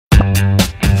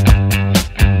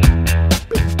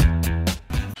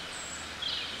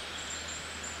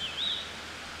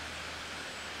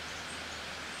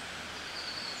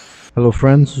Hello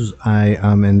friends, I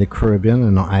am in the Caribbean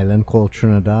in an island called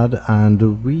Trinidad,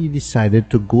 and we decided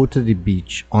to go to the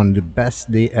beach on the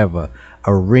best day ever,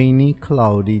 a rainy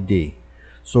cloudy day.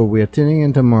 So we are turning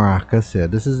into Maracas here.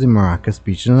 This is the Maracas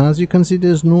beach, and as you can see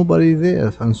there's nobody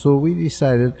there, and so we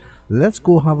decided let's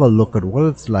go have a look at what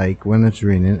it's like when it's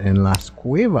raining in Las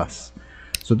Cuevas.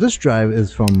 So this drive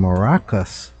is from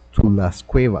Maracas to Las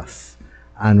Cuevas,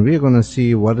 and we're going to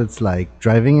see what it's like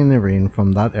driving in the rain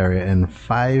from that area in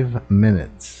 5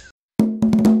 minutes.